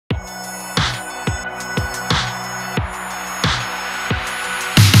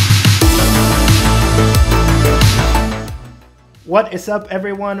What is up,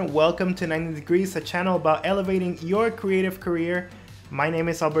 everyone? Welcome to 90 Degrees, a channel about elevating your creative career. My name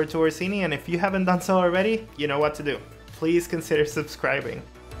is Alberto Orsini, and if you haven't done so already, you know what to do. Please consider subscribing.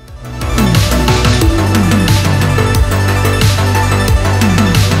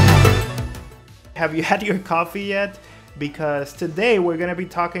 Have you had your coffee yet? Because today we're going to be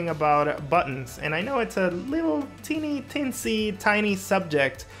talking about buttons, and I know it's a little teensy tiny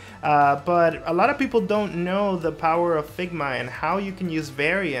subject, but a lot of people don't know the power of Figma and how you can use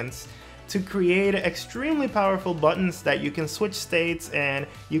variants to create extremely powerful buttons that you can switch states and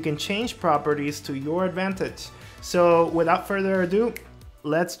you can change properties to your advantage. So without further ado,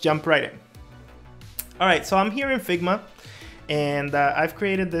 let's jump right in. Alright, so I'm here in Figma. And I've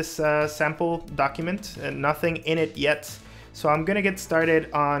created this sample document and nothing in it yet. So I'm gonna get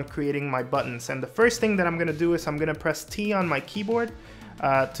started on creating my buttons. And the first thing that I'm gonna do is I'm gonna press T on my keyboard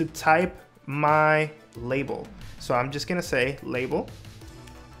to type my label. So I'm just gonna say label.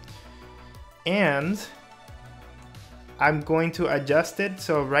 And I'm going to adjust it.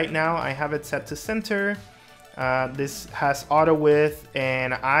 So right now I have it set to center. This has auto width,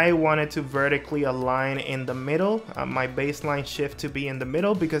 and I wanted to vertically align in the middle, my baseline shift to be in the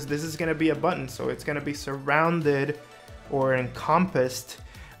middle, because this is going to be a button, so it's going to be surrounded or encompassed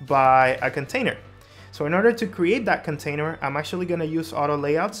by a container. So in order to create that container, I'm actually going to use auto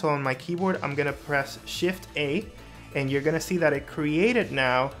layout. So on my keyboard, I'm going to press Shift A, and you're going to see that it created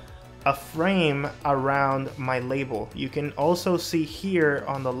now a frame around my label. You can also see here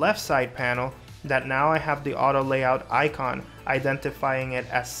on the left side panel that now I have the auto layout icon identifying it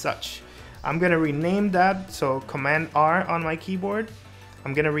as such. I'm gonna rename that, so Command R on my keyboard.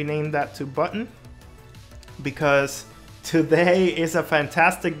 I'm gonna rename that to button, because today is a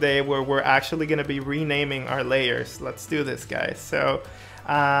fantastic day where we're actually gonna be renaming our layers. Let's do this, guys. So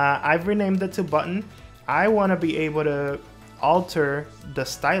I've renamed it to button. I wanna be able to alter the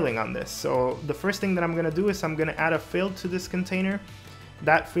styling on this. So the first thing that I'm gonna do is I'm gonna add a fill to this container.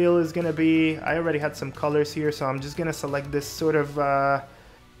 That fill is gonna be, I already had some colors here, so I'm just gonna select this sort of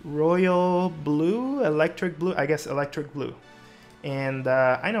royal blue, electric blue, I guess electric blue. And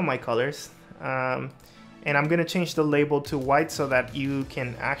I know my colors. And I'm gonna change the label to white so that you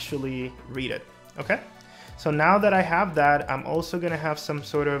can actually read it, okay? So now that I have that, I'm also gonna have some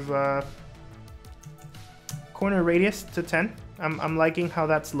sort of corner radius to 10. I'm liking how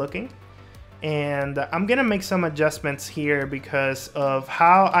that's looking. And I'm gonna make some adjustments here because of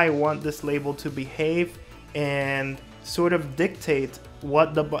how I want this label to behave and sort of dictate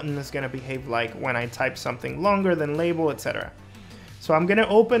what the button is gonna behave like when I type something longer than label, etc. So I'm gonna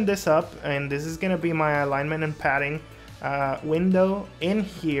open this up, and this is gonna be my alignment and padding window. In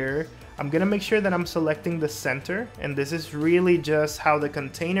here, I'm gonna make sure that I'm selecting the center, and this is really just how the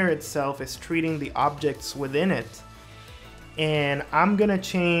container itself is treating the objects within it. And I'm gonna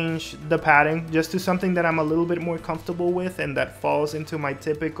change the padding just to something that I'm a little bit more comfortable with and that falls into my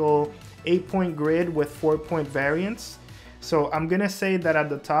typical 8-point grid with 4-point variants. So I'm gonna say that at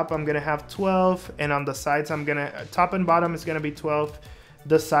the top I'm gonna have 12, and on the sides I'm gonna, top and bottom is gonna be 12.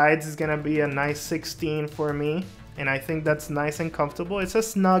 The sides is gonna be a nice 16 for me, and I think that's nice and comfortable. It's a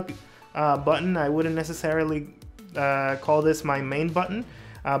snug button. I wouldn't necessarily call this my main button.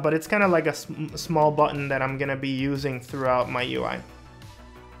 But it's kind of like a small button that I'm gonna be using throughout my UI.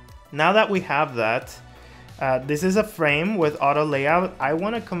 Now that we have that, this is a frame with auto layout. I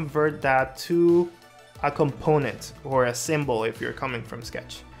want to convert that to a component or a symbol if you're coming from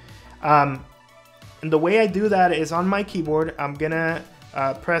Sketch. And the way I do that is on my keyboard. I'm gonna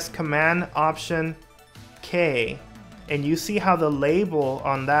press Command Option K, and you see how the label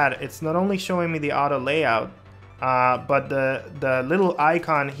on that, it's not only showing me the auto layout, but the little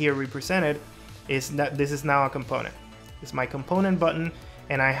icon here represented is that this is now a component. It's my component button,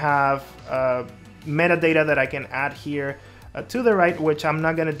 and I have metadata that I can add here to the right, which I'm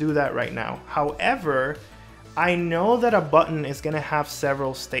not gonna do that right now. However, I know that a button is gonna have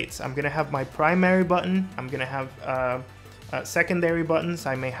several states. I'm gonna have my primary button, I'm gonna have secondary buttons,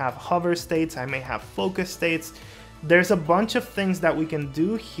 I may have hover states, I may have focus states. There's a bunch of things that we can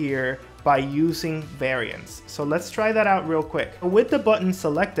do here by using variants. So let's try that out real quick. With the button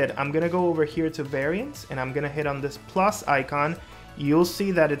selected, I'm gonna go over here to variants, and I'm gonna hit on this plus icon. You'll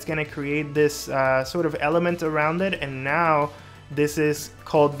see that it's gonna create this sort of element around it, and now this is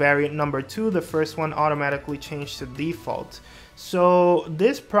called variant number 2. The first one automatically changed to default. So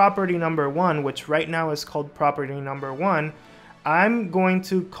this property number 1, which right now is called property number 1, I'm going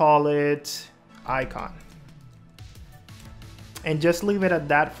to call it icon. And just leave it at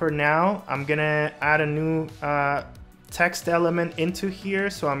that for now. I'm gonna add a new text element into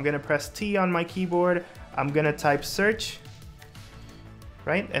here. So I'm gonna press T on my keyboard. I'm gonna type search,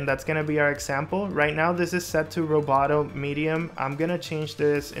 right? And that's gonna be our example. Right now, this is set to Roboto medium. I'm gonna change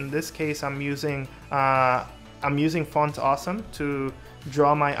this. In this case, I'm using Font Awesome to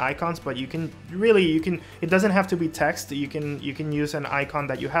draw my icons, but you can, it doesn't have to be text. You can use an icon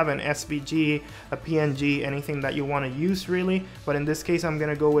that you have, an SVG, a PNG, anything that you want to use really. But in this case, I'm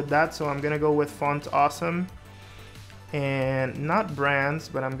gonna go with that. So I'm gonna go with Font Awesome. And not brands,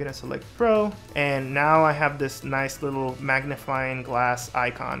 but I'm gonna select Pro, and now I have this nice little magnifying glass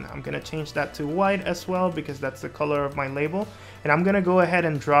icon. I'm gonna change that to white as well because that's the color of my label, and I'm gonna go ahead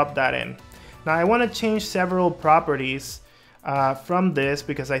and drop that in. Now I want to change several properties from this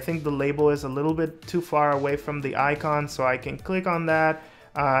because I think the label is a little bit too far away from the icon, so I can click on that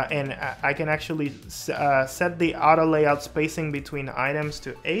and I can actually set the auto layout spacing between items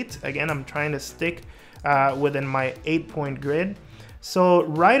to 8. Again, I'm trying to stick within my 8-point grid. So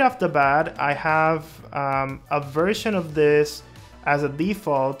right off the bat, I have a version of this as a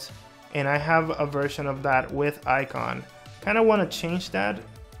default, and I have a version of that with icon. Kind of want to change that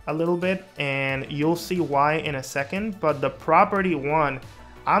a little bit, and you'll see why in a second. But the property 1,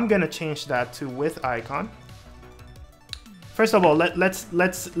 I'm gonna change that to with icon. First of all,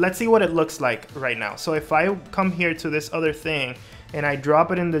 let's see what it looks like right now. So if I come here to this other thing and I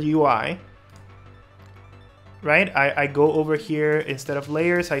drop it in the UI, right? I go over here, instead of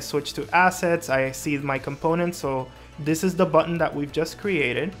layers, I switch to assets, I see my components. So this is the button that we've just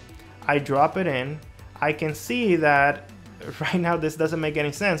created. I drop it in. I can see that right now this doesn't make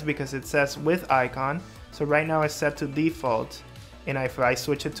any sense because it says with icon. So right now it's set to default. And if I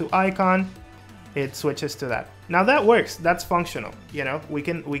switch it to icon, it switches to that. Now that works, that's functional. You know, we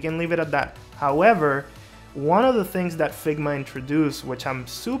can leave it at that. However, one of the things that Figma introduced, which I'm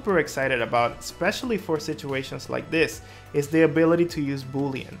super excited about, especially for situations like this, is the ability to use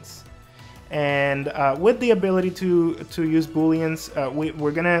booleans. And with the ability to use booleans,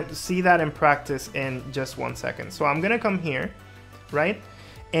 we're gonna see that in practice in just 1 second. So I'm gonna come here, right?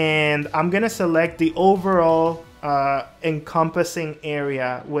 And I'm gonna select the overall encompassing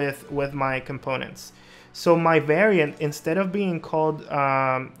area with my components. So my variant, instead of being called,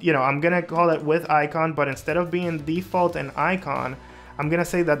 you know, I'm gonna call it with icon, but instead of being default and icon, I'm gonna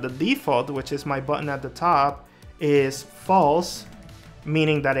say that the default, which is my button at the top, is false,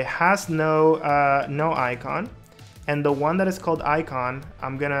 meaning that it has no icon. And the one that is called icon,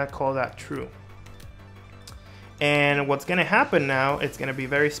 I'm gonna call that true. And what's gonna happen now, it's gonna be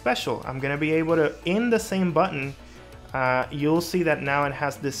very special. I'm gonna be able to, in the same button, you'll see that now it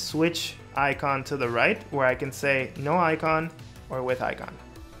has this switch icon to the right where I can say no icon or with icon.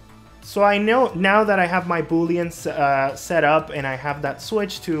 So I know now that I have my booleans set up and I have that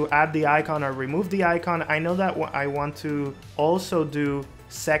switch to add the icon or remove the icon, I know that I want to also do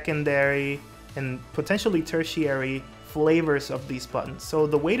secondary and potentially tertiary flavors of these buttons. So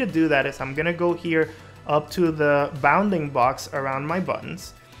the way to do that is I'm gonna go here up to the bounding box around my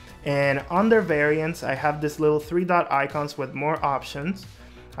buttons, and under variants I have this little 3-dot icons with more options.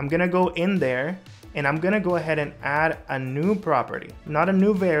 I'm gonna go in there and I'm gonna go ahead and add a new property, not a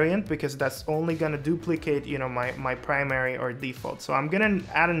new variant, because that's only gonna duplicate, you know, my primary or default. So I'm gonna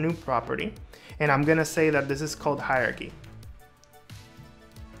add a new property and I'm gonna say that this is called hierarchy.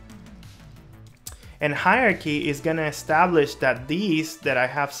 And hierarchy is gonna establish that these that I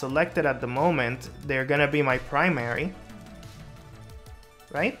have selected at the moment, they're gonna be my primary,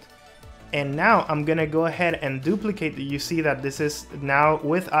 right? And now I'm gonna go ahead and duplicate. You see that this is now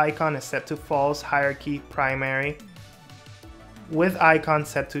with icon is set to false, hierarchy primary. With icon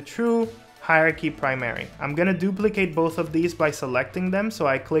set to true, hierarchy primary. I'm gonna duplicate both of these by selecting them. So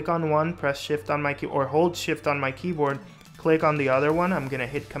I click on one, press shift on my key, or hold shift on my keyboard, click on the other one. I'm gonna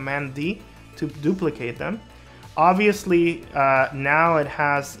hit Command D to duplicate them. Obviously, now it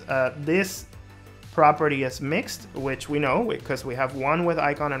has this property as mixed, which we know because we have one with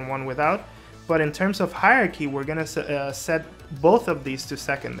icon and one without. But in terms of hierarchy, we're gonna set both of these to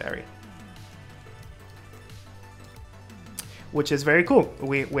secondary, which is very cool.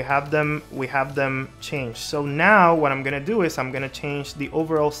 We have them changed. So now what I'm gonna do is I'm gonna change the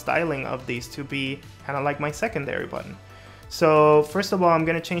overall styling of these to be kind of like my secondary button. So first of all, I'm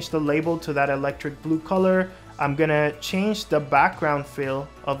gonna change the label to that electric blue color. I'm gonna change the background fill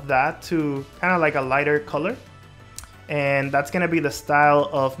of that to kind of like a lighter color. And that's gonna be the style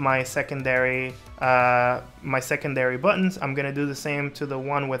of my secondary buttons. I'm gonna do the same to the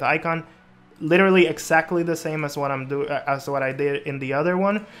one with icon. Literally exactly the same as what I did in the other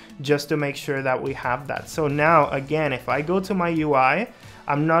one, just to make sure that we have that. So now again, if I go to my UI,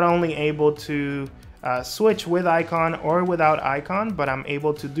 I'm not only able to switch with icon or without icon, but I'm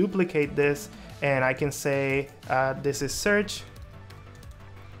able to duplicate this, and I can say this is search,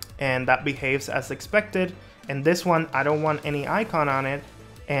 and that behaves as expected. And this one, I don't want any icon on it,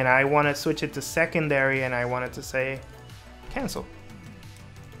 and I want to switch it to secondary, and I want it to say cancel.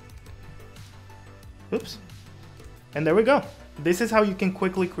 Oops. And there we go. This is how you can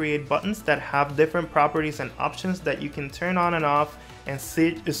quickly create buttons that have different properties and options that you can turn on and off, and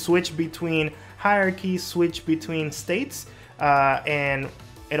switch between hierarchies, switch between states, and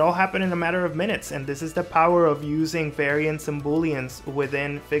it all happened in a matter of minutes. And this is the power of using variants and booleans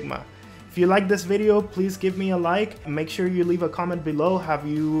within Figma. If you like this video, please give me a like. Make sure you leave a comment below. Have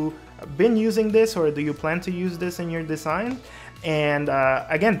you been using this, or do you plan to use this in your design? And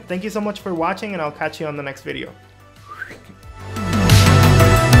again, thank you so much for watching, and I'll catch you on the next video.